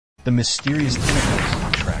The mysterious tentacles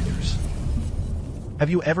on tractors.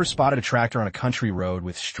 Have you ever spotted a tractor on a country road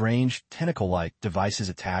with strange, tentacle-like devices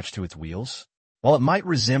attached to its wheels? While it might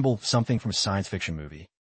resemble something from a science fiction movie,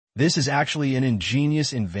 this is actually an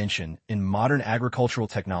ingenious invention in modern agricultural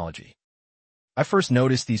technology. I first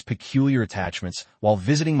noticed these peculiar attachments while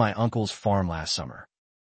visiting my uncle's farm last summer.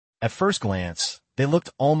 At first glance, they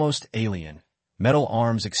looked almost alien, metal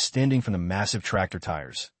arms extending from the massive tractor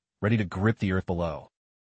tires, ready to grip the earth below.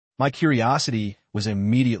 My curiosity was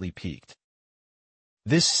immediately piqued.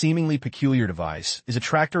 This seemingly peculiar device is a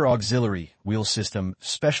tractor auxiliary wheel system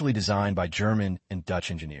specially designed by German and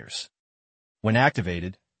Dutch engineers. When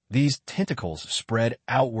activated, these tentacles spread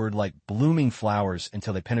outward like blooming flowers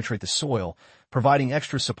until they penetrate the soil, providing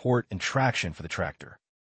extra support and traction for the tractor.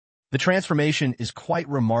 The transformation is quite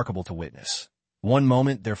remarkable to witness. One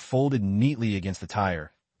moment they're folded neatly against the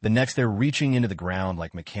tire, the next they're reaching into the ground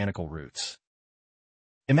like mechanical roots.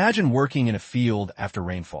 Imagine working in a field after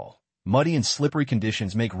rainfall. Muddy and slippery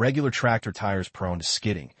conditions make regular tractor tires prone to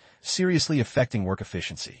skidding, seriously affecting work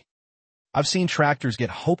efficiency. I've seen tractors get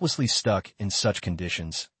hopelessly stuck in such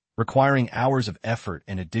conditions, requiring hours of effort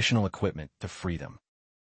and additional equipment to free them.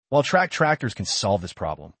 While track tractors can solve this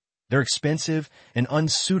problem, they're expensive and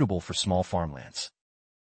unsuitable for small farmlands.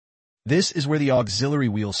 This is where the auxiliary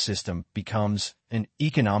wheel system becomes an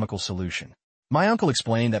economical solution. My uncle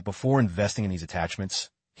explained that before investing in these attachments,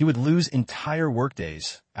 he would lose entire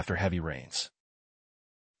workdays after heavy rains.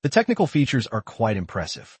 The technical features are quite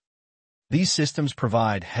impressive. These systems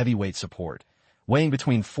provide heavyweight support, weighing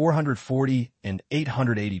between 440 and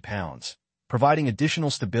 880 pounds, providing additional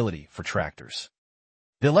stability for tractors.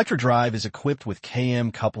 The electric drive is equipped with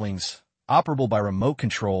KM couplings, operable by remote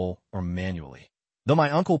control or manually, though my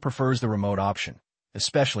uncle prefers the remote option,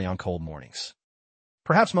 especially on cold mornings.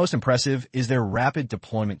 Perhaps most impressive is their rapid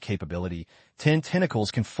deployment capability. 10 tentacles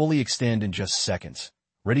can fully extend in just seconds,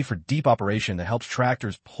 ready for deep operation that helps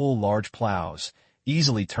tractors pull large plows,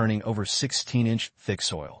 easily turning over 16-inch thick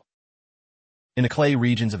soil. In the clay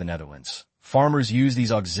regions of the Netherlands, farmers use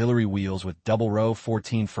these auxiliary wheels with double-row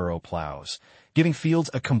 14-furrow plows, giving fields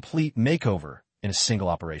a complete makeover in a single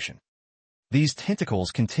operation. These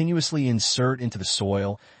tentacles continuously insert into the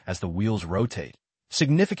soil as the wheels rotate,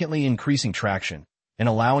 significantly increasing traction and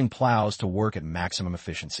allowing plows to work at maximum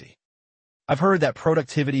efficiency. I've heard that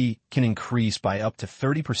productivity can increase by up to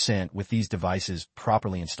 30% with these devices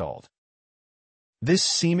properly installed. This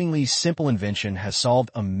seemingly simple invention has solved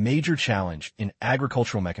a major challenge in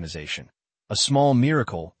agricultural mechanization, a small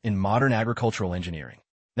miracle in modern agricultural engineering.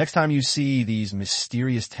 Next time you see these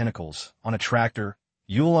mysterious tentacles on a tractor,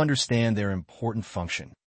 you'll understand their important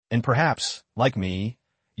function. And perhaps, like me,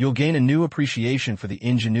 you'll gain a new appreciation for the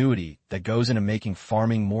ingenuity that goes into making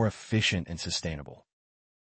farming more efficient and sustainable.